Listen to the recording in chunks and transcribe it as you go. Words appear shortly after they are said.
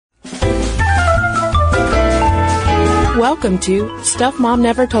Welcome to Stuff Mom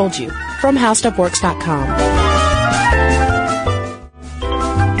Never Told You from HowStuffWorks.com.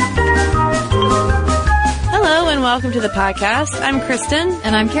 Hello and welcome to the podcast. I'm Kristen.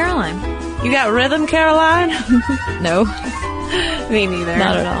 And I'm Caroline. You got rhythm, Caroline? No. Me neither.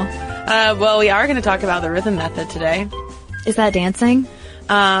 Not at all. Well, we are going to talk about the rhythm method today. Is that dancing?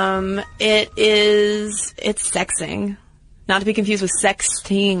 It's sexing. Not to be confused with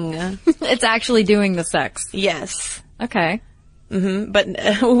sexting. It's actually doing the sex. Yes. Okay. But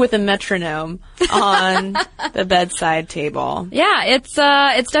with a metronome on the bedside table. Yeah, it's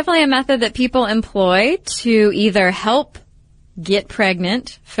definitely a method that people employ to either help get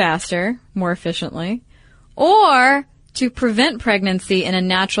pregnant faster, more efficiently, or to prevent pregnancy in a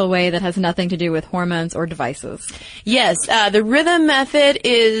natural way that has nothing to do with hormones or devices. Yes, the rhythm method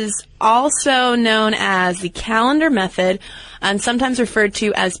is also known as the calendar method and sometimes referred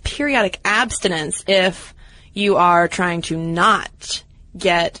to as periodic abstinence if you are trying to not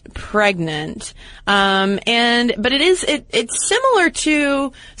get pregnant. But it's similar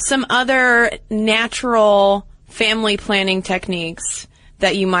to some other natural family planning techniques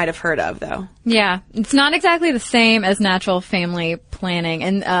that you might have heard of, though. Yeah, it's not exactly the same as natural family planning.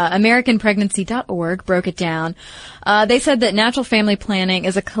 And AmericanPregnancy.org broke it down. They said that natural family planning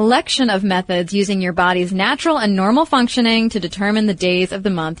is a collection of methods using your body's natural and normal functioning to determine the days of the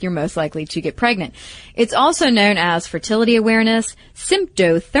month you're most likely to get pregnant. It's also known as fertility awareness,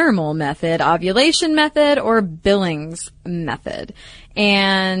 symptothermal method, ovulation method, or Billings method.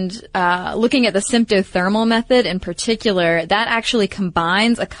 And looking at the symptothermal method in particular, that actually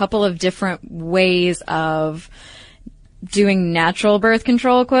combines a couple of different ways of doing natural birth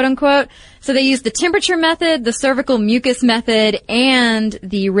control, quote unquote. So they use the temperature method, the cervical mucus method, and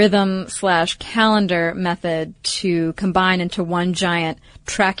the rhythm/calendar method to combine into one giant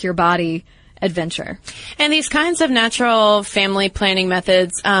track your body adventure. And these kinds of natural family planning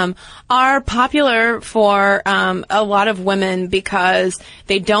methods are popular for a lot of women because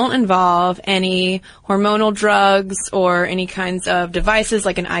they don't involve any hormonal drugs or any kinds of devices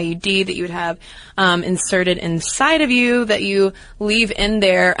like an IUD that you would have inserted inside of you that you leave in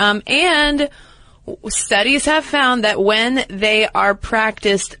there. And studies have found that when they are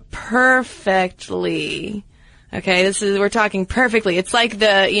practiced perfectly, okay, we're talking perfectly. It's like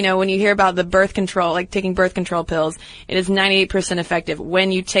when you hear about the birth control, like taking birth control pills, it is 98% effective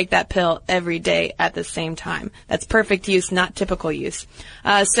when you take that pill every day at the same time. That's perfect use, not typical use.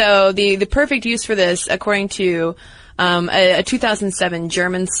 So the perfect use for this, according to a 2007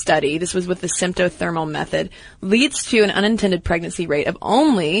 German study, this was with the symptothermal method, leads to an unintended pregnancy rate of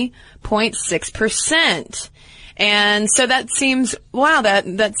only 0.6%. And so that seems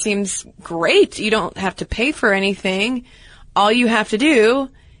great. You don't have to pay for anything. All you have to do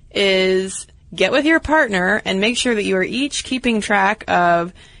is get with your partner and make sure that you are each keeping track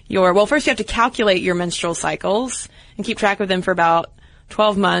of first you have to calculate your menstrual cycles and keep track of them for about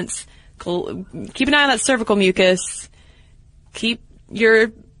 12 months. Keep an eye on that cervical mucus. Keep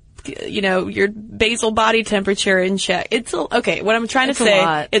your basal body temperature in check. What I'm trying to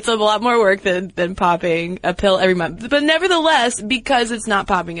say, it's a lot more work than popping a pill every month. But nevertheless, because it's not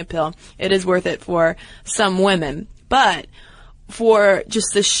popping a pill, it is worth it for some women. But for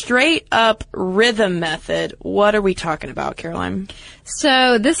just the straight up rhythm method, what are we talking about, Caroline?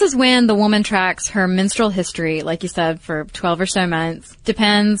 So this is when the woman tracks her menstrual history, like you said, for 12 or so months.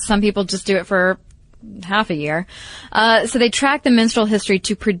 Depends. Some people just do it for half a year. So they track the menstrual history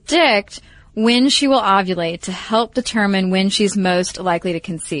to predict when she will ovulate to help determine when she's most likely to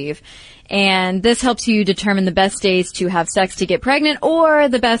conceive. And this helps you determine the best days to have sex to get pregnant or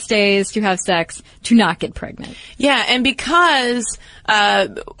the best days to have sex to not get pregnant. Yeah, and because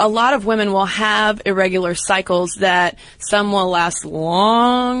a lot of women will have irregular cycles that some will last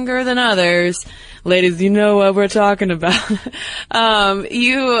longer than others. Ladies, you know what we're talking about.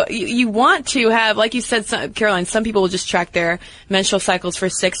 You want to have, like you said, Caroline, some people will just track their menstrual cycles for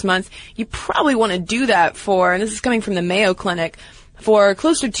 6 months. You probably want to do that and this is coming from the Mayo Clinic, for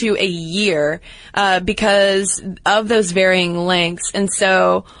closer to a year, because of those varying lengths. And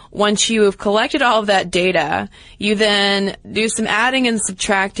so once you have collected all of that data, you then do some adding and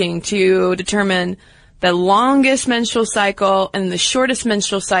subtracting to determine the longest menstrual cycle and the shortest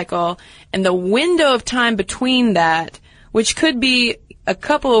menstrual cycle and the window of time between that, which could be a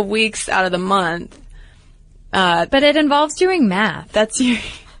couple of weeks out of the month. But it involves doing math.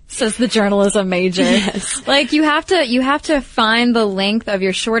 Says the journalism major. Yes. Like you have to find the length of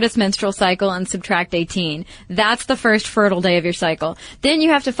your shortest menstrual cycle and subtract 18. That's the first fertile day of your cycle. Then you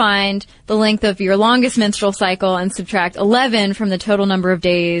have to find the length of your longest menstrual cycle and subtract 11 from the total number of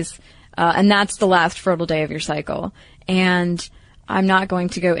days, and that's the last fertile day of your cycle. And I'm not going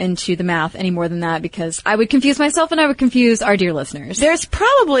to go into the math any more than that because I would confuse myself and I would confuse our dear listeners. There's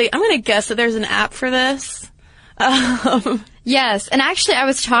probably, I'm going to guess that there's an app for this. Yes. And actually, I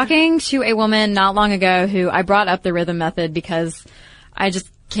was talking to a woman not long ago who I brought up the rhythm method because I just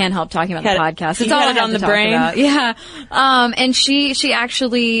can't help talking about the podcast. It's all I have to talk about. Yeah. And she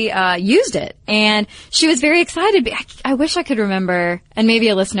actually, used it and she was very excited. I wish I could remember, and maybe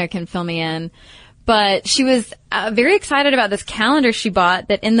a listener can fill me in, but she was very excited about this calendar she bought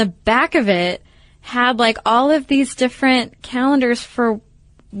that in the back of it had like all of these different calendars for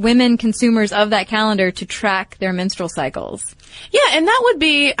women consumers of that calendar to track their menstrual cycles. Yeah, and that would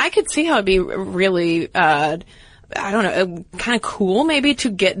be, I could see how it'd be really, I don't know, kind of cool maybe to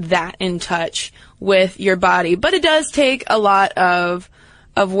get that in touch with your body. But it does take a lot of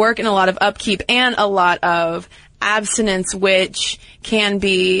work and a lot of upkeep and a lot of abstinence, which can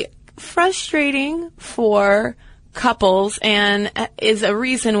be frustrating for couples and is a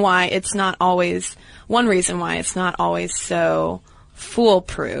reason why it's not always, one reason why it's not always so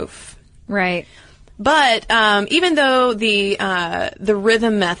foolproof. Right. But even though the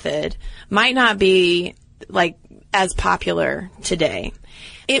rhythm method might not be like as popular today,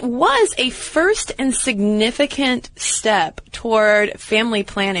 it was a first and significant step toward family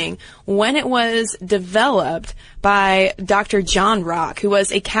planning when it was developed by Dr. John Rock, who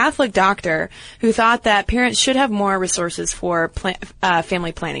was a Catholic doctor who thought that parents should have more resources for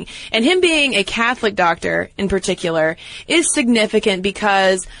family planning. And him being a Catholic doctor in particular is significant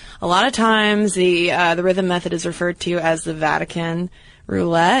because a lot of times the rhythm method is referred to as the Vatican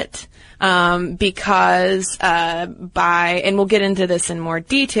roulette. Because and we'll get into this in more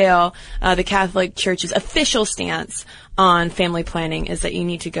detail, the Catholic Church's official stance on family planning is that you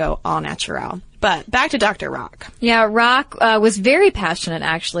need to go all natural. But back to Dr. Rock. Yeah, Rock was very passionate,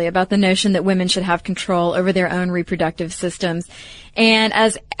 actually, about the notion that women should have control over their own reproductive systems. And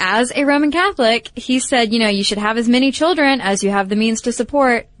as a Roman Catholic, he said, you should have as many children as you have the means to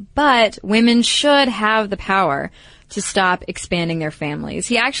support, but women should have the power to stop expanding their families.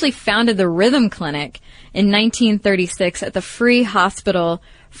 He actually founded the Rhythm Clinic in 1936 at the Free Hospital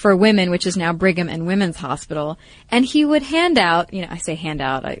for Women, which is now Brigham and Women's Hospital. And he would hand out, I say hand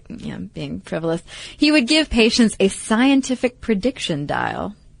out, being frivolous, he would give patients a scientific prediction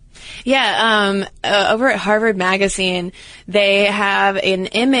dial. Yeah, over at Harvard Magazine, they have an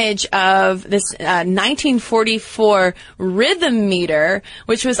image of this 1944 rhythm meter,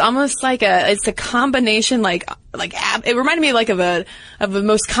 which was almost like it's a combination it reminded me of a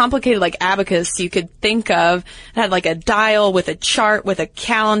most complicated abacus you could think of. It had a dial with a chart with a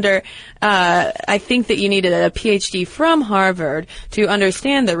calendar. I think that you needed a PhD from Harvard to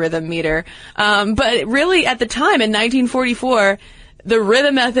understand the rhythm meter. But really at the time in 1944, the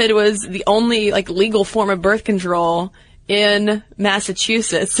rhythm method was the only legal form of birth control in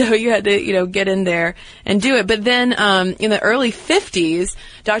Massachusetts. So you had to, get in there and do it. But then, in the early 50s,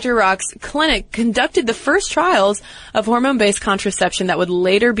 Dr. Rock's clinic conducted the first trials of hormone-based contraception that would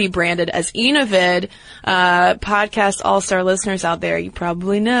later be branded as Enovid. Podcast all-star listeners out there, you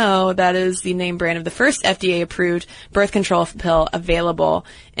probably know that is the name brand of the first FDA-approved birth control pill available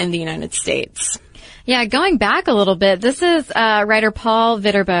in the United States. Yeah, going back a little bit, this is writer Paul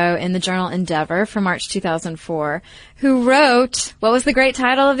Viterbo in the journal Endeavor from March 2004, who wrote, what was the great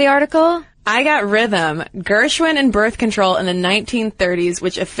title of the article? I Got Rhythm, Gershwin and Birth Control in the 1930s,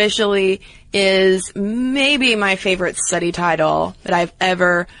 which officially is maybe my favorite study title that I've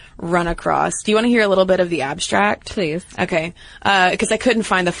ever run across. Do you want to hear a little bit of the abstract? Please. Okay. Because I couldn't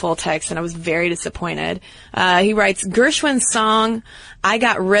find the full text and I was very disappointed. He writes, Gershwin's song, I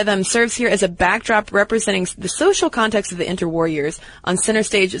Got Rhythm, serves here as a backdrop representing the social context of the interwar years. On center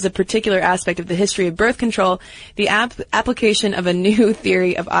stage is a particular aspect of the history of birth control, the application of a new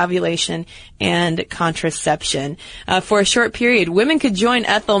theory of ovulation and contraception. For a short period, women could join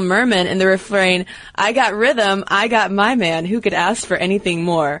Ethel Merman in the refrain, I got rhythm, I got my man, who could ask for anything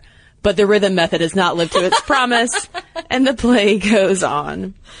more? But the rhythm method has not lived to its promise, and the play goes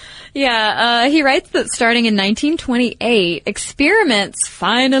on. Yeah, he writes that starting in 1928, experiments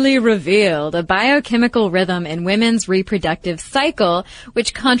finally revealed a biochemical rhythm in women's reproductive cycle,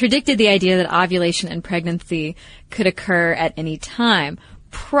 which contradicted the idea that ovulation and pregnancy could occur at any time.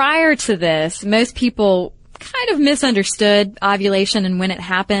 Prior to this, most people kind of misunderstood ovulation and when it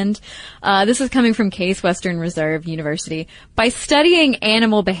happened. This is coming from Case Western Reserve University. By studying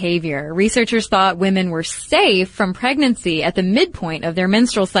animal behavior, researchers thought women were safe from pregnancy at the midpoint of their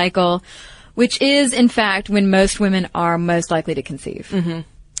menstrual cycle, which is, in fact, when most women are most likely to conceive. Mm-hmm.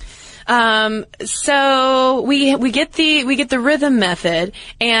 So we get the rhythm method,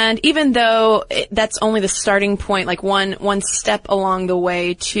 and even though that's only the starting point, like one step along the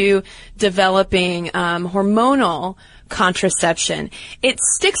way to developing hormonal contraception, it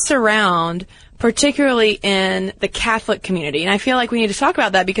sticks around, particularly in the Catholic community. And I feel like we need to talk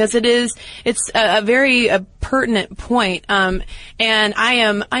about that because it's a very pertinent point. And I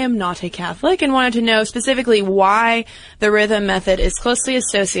am not a Catholic and wanted to know specifically why the rhythm method is closely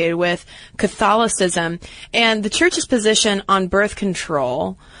associated with Catholicism. And the Church's position on birth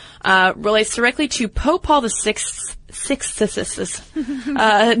control relates directly to Pope Paul VI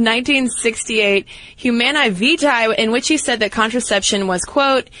 1968 Humanae Vitae, in which he said that contraception was,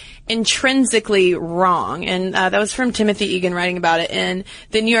 quote, intrinsically wrong. And that was from Timothy Egan writing about it in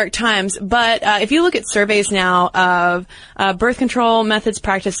the New York Times. But if you look at surveys now of birth control methods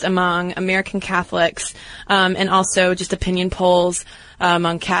practiced among American Catholics, and also just opinion polls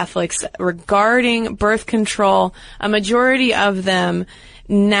among Catholics regarding birth control, a majority of them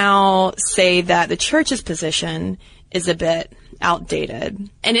now say that the Church's position is a bit outdated.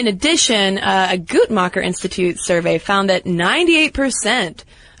 And in addition, a Guttmacher Institute survey found that 98%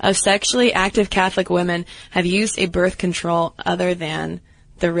 of sexually active Catholic women have used a birth control other than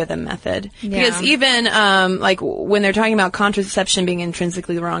the rhythm method. Yeah. Because even, like, when they're talking about contraception being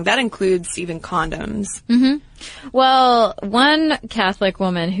intrinsically wrong, that includes even condoms. Mm-hmm. Well, one Catholic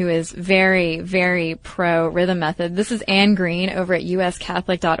woman who is very, very pro rhythm method, this is Anne Green over at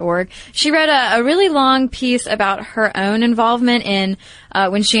uscatholic.org. She wrote a really long piece about her own involvement in,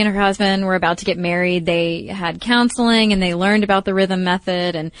 when she and her husband were about to get married, they had counseling and they learned about the rhythm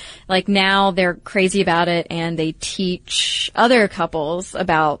method, and like now they're crazy about it and they teach other couples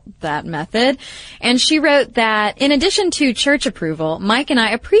about that method. And she wrote that in addition to church approval, Mike and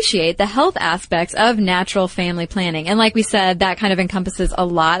I appreciate the health aspects of natural family planning. And like we said, that kind of encompasses a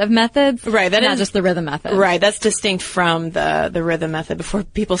lot of methods. Right. That not is just the rhythm method. Right. That's distinct from the rhythm method before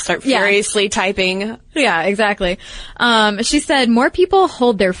people start furiously typing. Yeah, exactly. She said, more people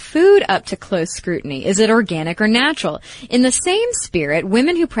hold their food up to close scrutiny. Is it organic or natural? In the same spirit,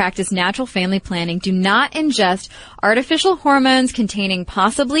 women who practice natural family planning do not ingest artificial hormones containing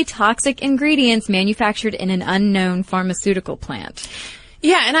possibly toxic ingredients manufactured in an unknown pharmaceutical plant.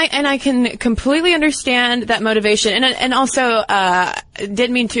 Yeah, and I can completely understand that motivation, and also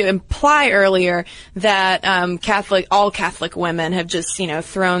didn't mean to imply earlier that all Catholic women have just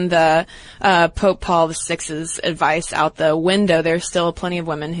thrown the Pope Paul VI's advice out the window. There's still plenty of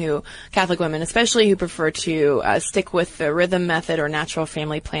women Catholic women especially, who prefer to stick with the rhythm method or natural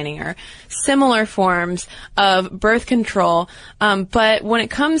family planning or similar forms of birth control. But when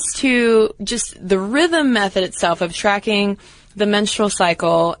it comes to just the rhythm method itself of tracking the menstrual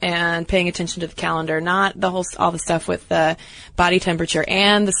cycle and paying attention to the calendar, not all the stuff with the body temperature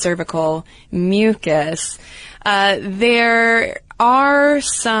and the cervical mucus. There are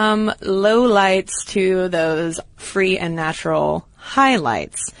some lowlights to those free and natural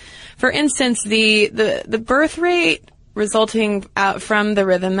highlights. For instance, the birth rate resulting out from the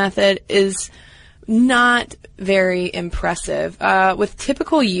rhythm method is not very impressive. With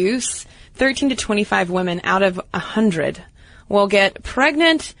typical use, 13 to 25 women out of 100 will get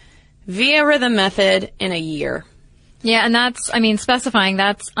pregnant via rhythm method in a year. Yeah, and that's, specifying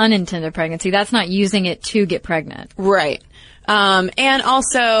that's unintended pregnancy. That's not using it to get pregnant. Right. And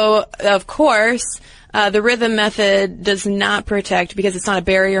also, of course, the rhythm method does not protect, because it's not a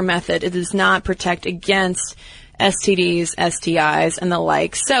barrier method, it does not protect against STDs, STIs, and the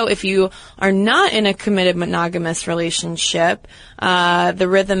like. So if you are not in a committed monogamous relationship, the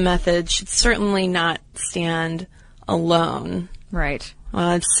rhythm method should certainly not stand alone. Right. What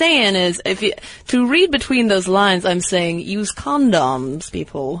I'm saying is, to read between those lines, I'm saying use condoms,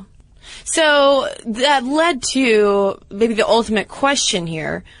 people. So that led to maybe the ultimate question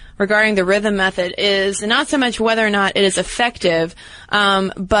here regarding the rhythm method is not so much whether or not it is effective,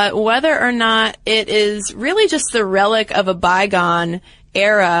 but whether or not it is really just the relic of a bygone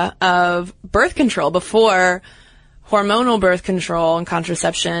era of birth control before hormonal birth control and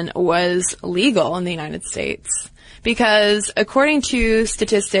contraception was legal in the United States. Because according to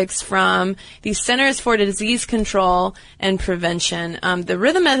statistics from the Centers for Disease Control and Prevention, the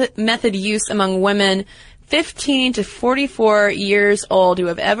rhythm method use among women 15 to 44 years old who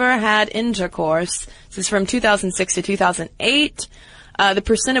have ever had intercourse, this is from 2006 to 2008, the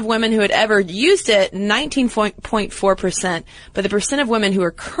percent of women who had ever used it, 19.4%, but the percent of women who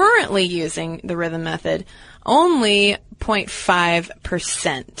are currently using the rhythm method, only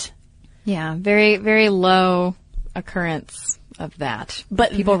 0.5%. Yeah, very, very low occurrence of that,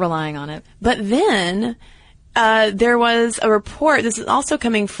 but people relying on it. But then there was a report, this is also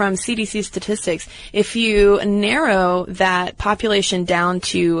coming from CDC statistics, if you narrow that population down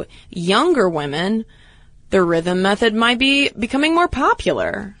to younger women, the rhythm method might be becoming more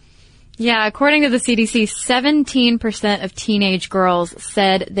popular. Yeah, according to the CDC, 17% of teenage girls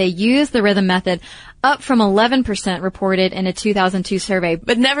said they use the rhythm method, up from 11% reported in a 2002 survey.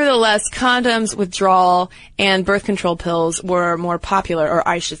 But nevertheless, condoms, withdrawal, and birth control pills were more popular, or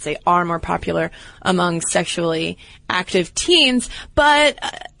I should say are more popular among sexually active teens. But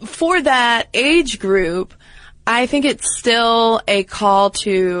for that age group, I think it's still a call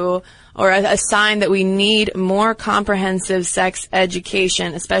to, or a sign that we need more comprehensive sex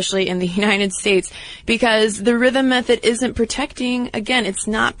education, especially in the United States, because the rhythm method isn't protecting, again, it's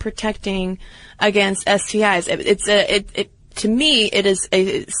not protecting against STIs. To me, it is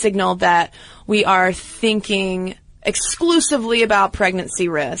a signal that we are thinking exclusively about pregnancy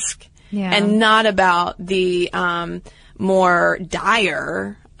risk and not about the more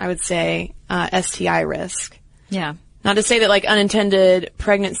dire, I would say, STI risk. Yeah. Not to say that like unintended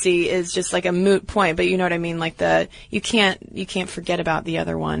pregnancy is just like a moot point, but you know what I mean. Like you can't forget about the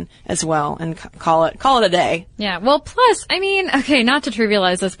other one as well and call it a day. Yeah. Well, plus, I mean, okay, not to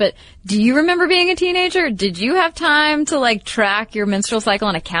trivialize this, but do you remember being a teenager? Did you have time to like track your menstrual cycle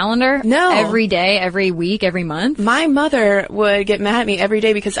on a calendar? No. Every day, every week, every month? My mother would get mad at me every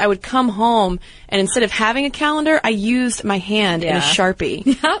day because I would come home and instead of having a calendar, I used my hand in a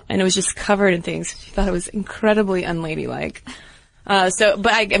Sharpie. Yeah. And it was just covered in things. She thought it was incredibly unladylike. But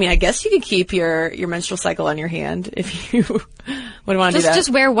I guess you could keep your menstrual cycle on your hand if you would want to do that.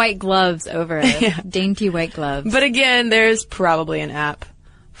 Just wear white gloves over it. Yeah. Dainty white gloves. But again, there's probably an app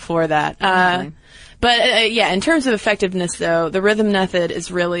for that. But in terms of effectiveness though, the rhythm method is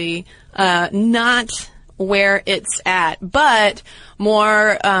really, not where it's at, but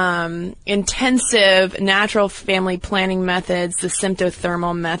more intensive natural family planning methods, the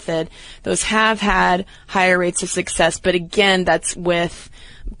symptothermal method, those have had higher rates of success. But again, that's with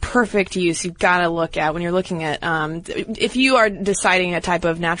perfect use. You've got to look at when you're looking at if you are deciding a type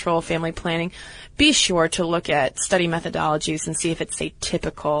of natural family planning, be sure to look at study methodologies and see if it's a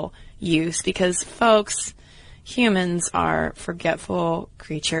typical use, because folks, humans are forgetful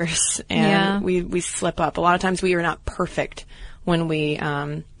creatures, and we slip up. A lot of times we are not perfect when we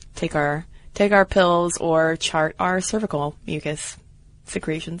take our pills or chart our cervical mucus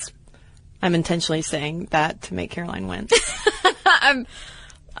secretions. I'm intentionally saying that to make Caroline wince.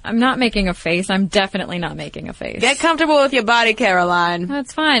 I'm not making a face. I'm definitely not making a face. Get comfortable with your body, Caroline.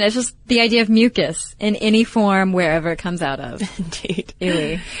 That's fine. It's just the idea of mucus in any form, wherever it comes out of. Indeed.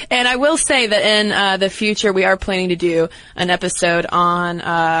 Ewy. And I will say that in the future, we are planning to do an episode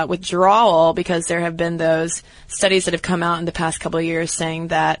on withdrawal, because there have been those studies that have come out in the past couple of years saying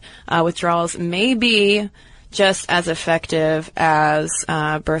that withdrawals may be just as effective as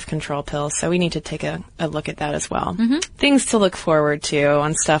birth control pills. So we need to take a look at that as well. Mm-hmm. Things to look forward to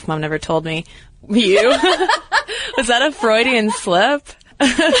on Stuff Mom Never Told Me. You? Was that a Freudian slip?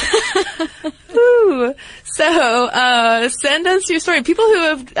 Ooh. So send us your story. People who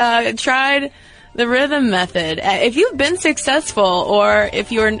have tried the rhythm method. If you've been successful, or if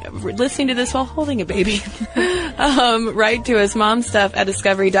you're listening to this while holding a baby, write to us,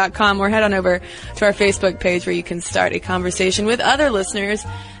 momstuff@discovery.com, or head on over to our Facebook page where you can start a conversation with other listeners.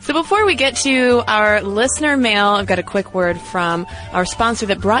 So before we get to our listener mail, I've got a quick word from our sponsor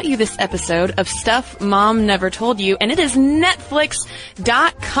that brought you this episode of Stuff Mom Never Told You, and it is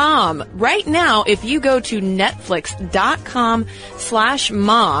Netflix.com. Right now, if you go to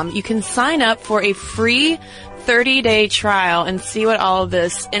Netflix.com/mom, you can sign up for a free 30-day trial and see what all of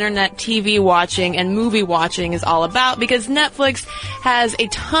this internet TV watching and movie watching is all about, because Netflix has a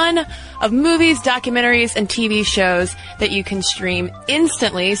ton of movies, documentaries, and TV shows that you can stream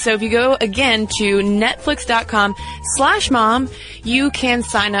instantly. So if you go again to Netflix.com/mom, you can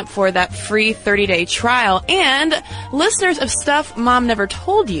sign up for that free 30-day trial. And listeners of Stuff Mom Never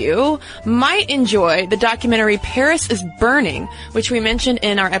Told You might enjoy the documentary Paris is Burning, which we mentioned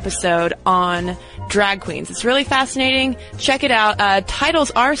in our episode on drag queens. It's really fascinating. Check it out. Titles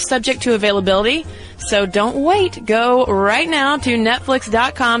are subject to availability, so don't wait. Go right now to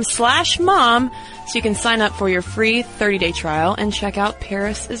Netflix.com/mom so you can sign up for your free 30-day trial and check out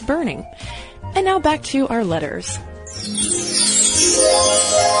Paris is Burning. And now back to our letters.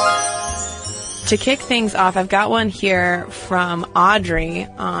 To kick things off, I've got one here from Audrey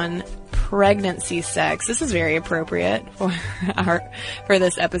on pregnancy sex. This is very appropriate for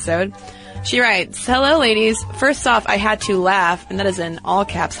this episode. She writes, "Hello, ladies. First off, I had to laugh, and that is in all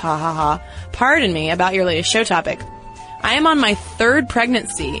caps, ha ha ha. Pardon me, about your latest show topic. I am on my third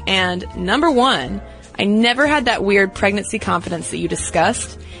pregnancy, and number one, I never had that weird pregnancy confidence that you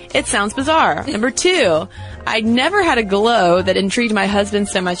discussed. It sounds bizarre. Number 2, I never had a glow that intrigued my husband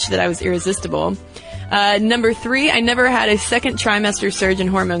so much that I was irresistible. Number 3, I never had a second trimester surge in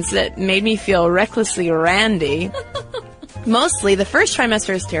hormones that made me feel recklessly randy. Mostly, the first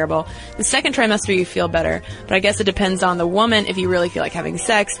trimester is terrible. The second trimester, you feel better. But I guess it depends on the woman if you really feel like having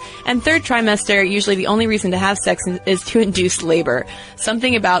sex. And third trimester, usually the only reason to have sex is to induce labor.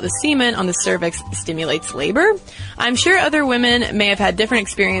 Something about the semen on the cervix stimulates labor. I'm sure other women may have had different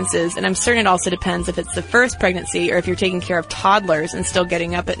experiences, and I'm certain it also depends if it's the first pregnancy or if you're taking care of toddlers and still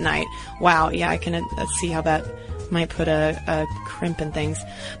getting up at night. Wow, yeah, I can see how that might put a crimp in things.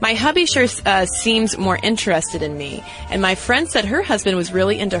 My hubby sure seems more interested in me, and my friend said her husband was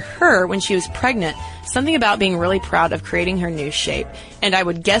really into her when she was pregnant, something about being really proud of creating her new shape, and I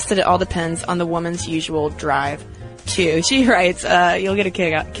would guess that it all depends on the woman's usual drive, too. She writes, you'll get a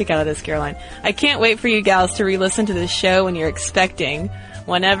kick out of this, Caroline. I can't wait for you gals to re-listen to this show when you're expecting,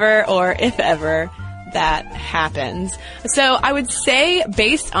 whenever or if ever that happens. So I would say,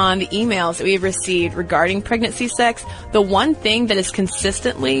 based on the emails that we've received regarding pregnancy sex, the one thing that has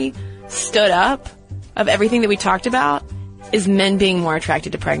consistently stood up of everything that we talked about is men being more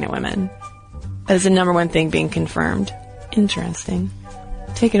attracted to pregnant women. That is the number one thing being confirmed. Interesting.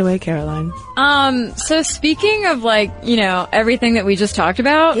 Take it away, Caroline. So speaking of everything that we just talked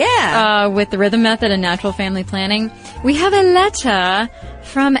about. Yeah. With the rhythm method and natural family planning, we have a letter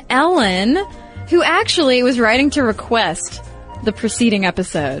from Ellen, who actually was writing to request the preceding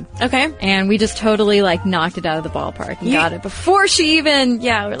episode. Okay. And we just totally knocked it out of the ballpark and got it before she even,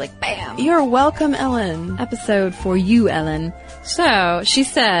 we're like, bam. You're welcome, Ellen. Episode for you, Ellen. So, she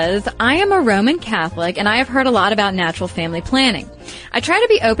says, I am a Roman Catholic and I have heard a lot about natural family planning. I try to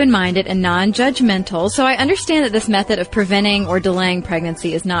be open-minded and non-judgmental, so I understand that this method of preventing or delaying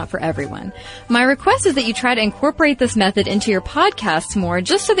pregnancy is not for everyone. My request is that you try to incorporate this method into your podcasts more,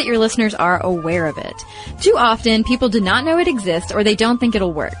 just so that your listeners are aware of it. Too often, people do not know it exists or they don't think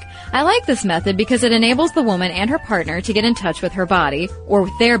it'll work. I like this method because it enables the woman and her partner to get in touch with her body, or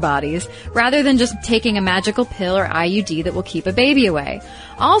with their bodies, rather than just taking a magical pill or IUD that will keep a baby away.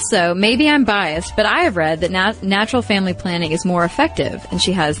 Also, maybe I'm biased, but I have read that natural family planning is more effective, and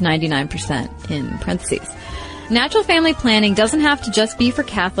she has 99% in parentheses. Natural family planning doesn't have to just be for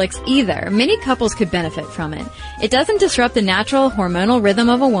Catholics either. Many couples could benefit from it. It doesn't disrupt the natural hormonal rhythm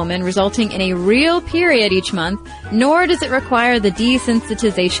of a woman, resulting in a real period each month, nor does it require the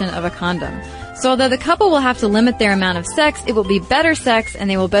desensitization of a condom. So although the couple will have to limit their amount of sex, it will be better sex and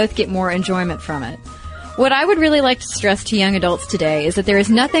they will both get more enjoyment from it. What I would really like to stress to young adults today is that there is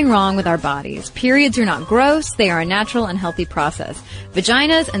nothing wrong with our bodies. Periods are not gross, they are a natural and healthy process.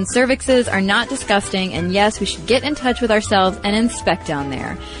 Vaginas and cervixes are not disgusting, and yes, we should get in touch with ourselves and inspect down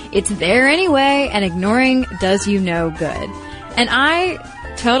there. It's there anyway, and ignoring does you no good. And I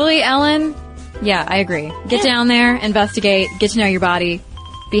totally, Ellen, I agree. Get down there, investigate, get to know your body,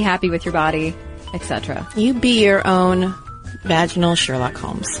 be happy with your body, etc. You be your own vaginal Sherlock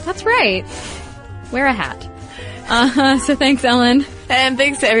Holmes. That's right. Wear a hat. So thanks, Ellen. And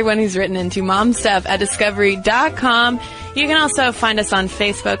thanks to everyone who's written into momstuff@discovery.com. You can also find us on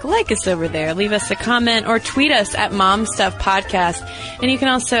Facebook. Like us over there. Leave us a comment or tweet us at momstuffpodcast. And you can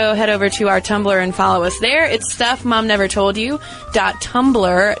also head over to our Tumblr and follow us there. It's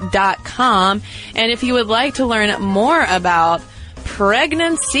stuffmomnevertoldyou.tumblr.com. And if you would like to learn more about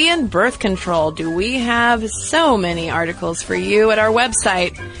pregnancy and birth control, we have so many articles for you at our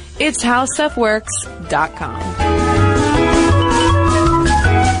website. It's howstuffworks.com.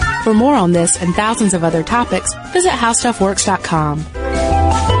 For more on this and thousands of other topics, visit howstuffworks.com.